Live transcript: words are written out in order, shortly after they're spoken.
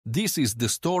This is the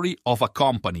story of a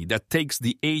company that takes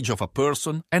the age of a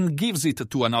person and gives it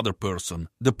to another person.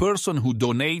 The person who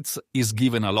donates is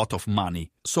given a lot of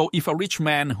money. So if a rich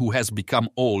man who has become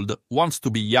old wants to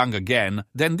be young again,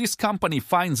 then this company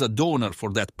finds a donor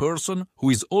for that person who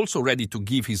is also ready to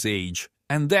give his age.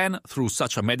 And then, through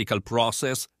such a medical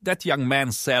process, that young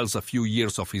man sells a few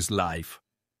years of his life.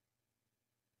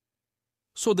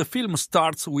 So the film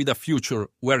starts with a future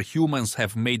where humans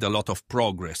have made a lot of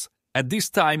progress. At this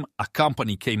time, a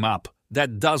company came up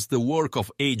that does the work of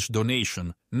age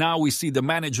donation. Now we see the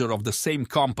manager of the same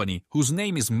company, whose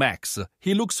name is Max.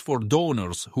 He looks for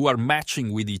donors who are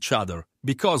matching with each other,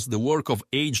 because the work of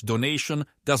age donation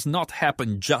does not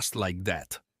happen just like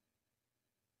that.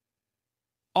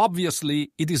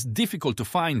 Obviously, it is difficult to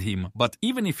find him, but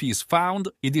even if he is found,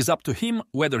 it is up to him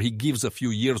whether he gives a few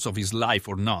years of his life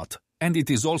or not, and it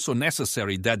is also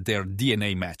necessary that their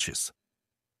DNA matches.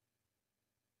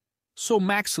 So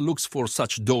Max looks for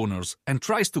such donors and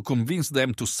tries to convince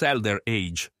them to sell their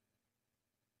age.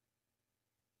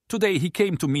 Today he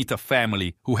came to meet a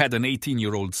family who had an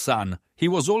 18-year-old son. He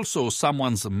was also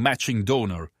someone's matching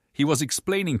donor. He was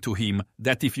explaining to him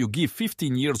that if you give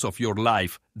 15 years of your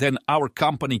life, then our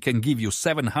company can give you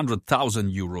 700,000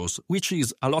 euros, which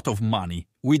is a lot of money,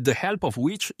 with the help of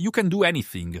which you can do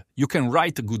anything. You can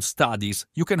write good studies,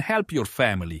 you can help your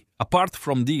family. Apart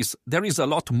from this, there is a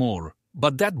lot more.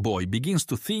 But that boy begins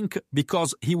to think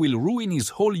because he will ruin his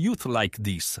whole youth like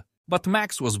this. But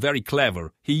Max was very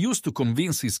clever. He used to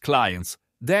convince his clients.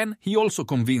 Then he also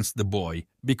convinced the boy,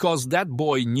 because that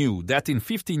boy knew that in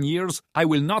 15 years I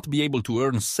will not be able to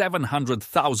earn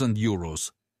 700,000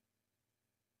 euros.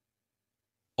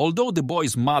 Although the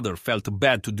boy's mother felt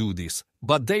bad to do this,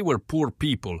 but they were poor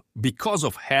people. Because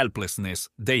of helplessness,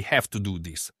 they have to do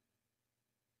this.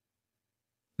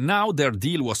 Now their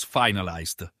deal was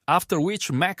finalized, after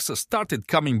which Max started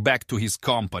coming back to his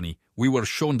company. We were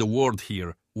shown the world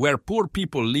here, where poor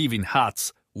people live in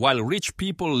huts, while rich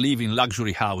people live in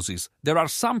luxury houses. There are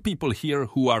some people here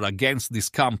who are against this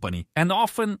company, and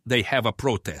often they have a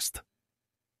protest.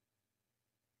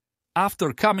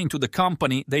 After coming to the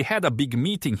company, they had a big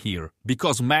meeting here,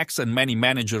 because Max and many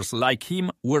managers like him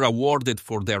were awarded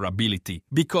for their ability,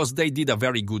 because they did a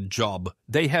very good job.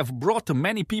 They have brought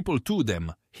many people to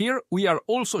them. Here we are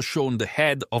also shown the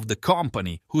head of the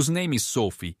company, whose name is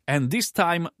Sophie, and this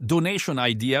time donation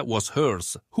idea was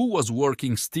hers, who was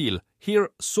working still. Here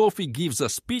Sophie gives a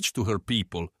speech to her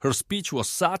people. Her speech was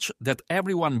such that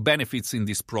everyone benefits in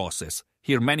this process.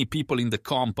 Here many people in the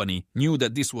company knew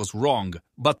that this was wrong,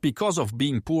 but because of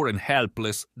being poor and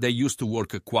helpless, they used to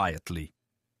work quietly.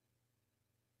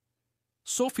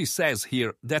 Sophie says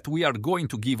here that we are going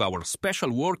to give our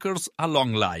special workers a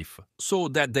long life, so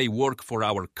that they work for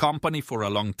our company for a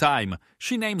long time.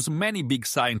 She names many big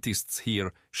scientists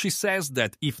here. She says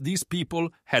that if these people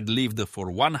had lived for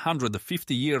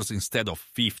 150 years instead of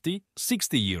 50,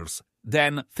 60 years,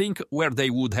 then think where they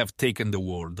would have taken the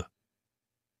world.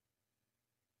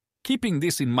 Keeping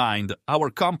this in mind,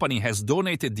 our company has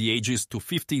donated the ages to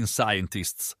 15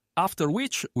 scientists, after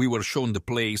which we were shown the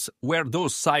place where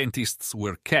those scientists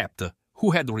were kept,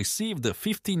 who had received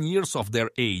 15 years of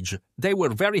their age. They were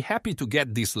very happy to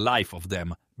get this life of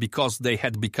them, because they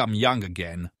had become young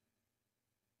again.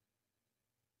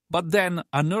 But then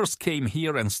a nurse came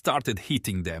here and started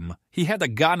hitting them. He had a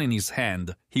gun in his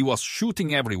hand. He was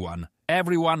shooting everyone.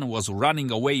 Everyone was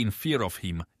running away in fear of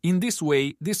him. In this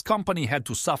way, this company had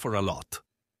to suffer a lot.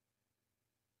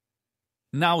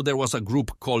 Now there was a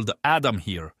group called Adam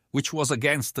here, which was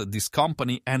against this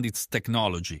company and its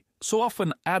technology. So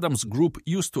often Adam's group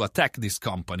used to attack this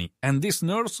company, and this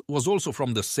nurse was also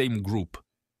from the same group.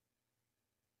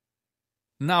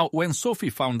 Now, when Sophie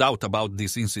found out about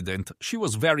this incident, she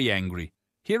was very angry.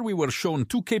 Here we were shown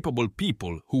two capable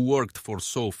people who worked for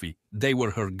Sophie. They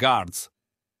were her guards.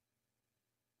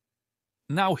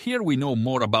 Now here we know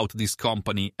more about this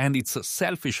company and its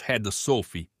selfish head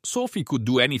Sophie. Sophie could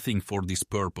do anything for this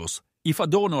purpose. If a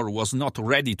donor was not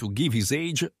ready to give his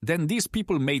age, then these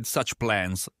people made such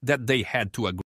plans that they had to agree.